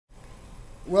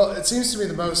Well, it seems to me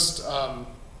the most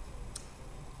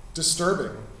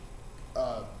disturbing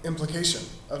implication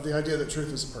of the idea that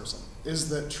truth is a person is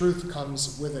that truth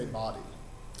comes with a body,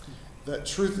 that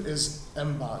truth is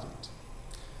embodied.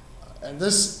 And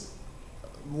this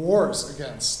wars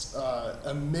against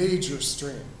a major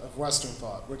stream of Western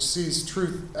thought, which sees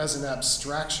truth as an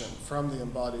abstraction from the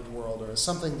embodied world, or as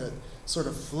something that sort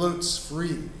of floats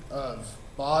free of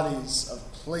bodies,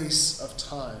 of place, of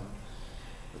time.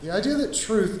 But the idea that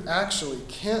truth actually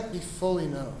can't be fully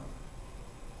known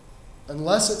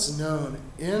unless it's known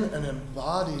in an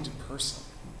embodied person,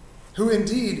 who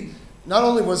indeed not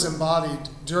only was embodied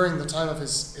during the time of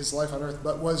his life on earth,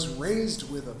 but was raised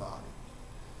with a body.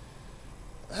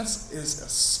 That is a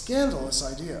scandalous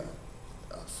idea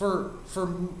for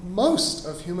most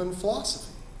of human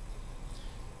philosophy.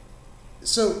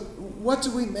 So what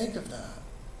do we make of that?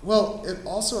 Well, it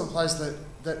also implies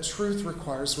that truth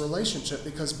requires relationship,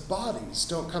 because bodies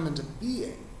don't come into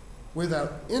being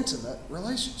without intimate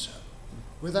relationship,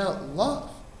 without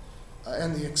love,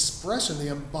 and the expression, the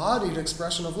embodied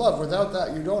expression of love. Without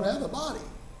that, you don't have a body.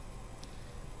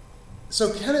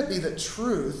 So can it be that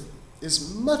truth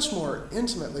is much more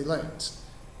intimately linked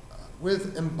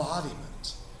with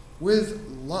embodiment, with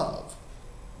love,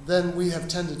 than we have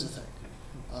tended to think?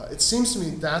 It seems to me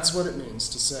that's what it means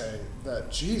to say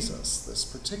that Jesus, this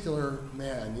particular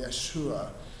man, Yeshua,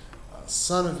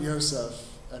 son of Joseph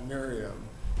and Miriam,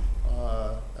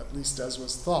 at least as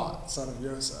was thought, son of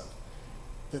Joseph,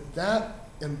 that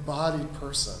embodied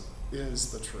person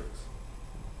is the truth.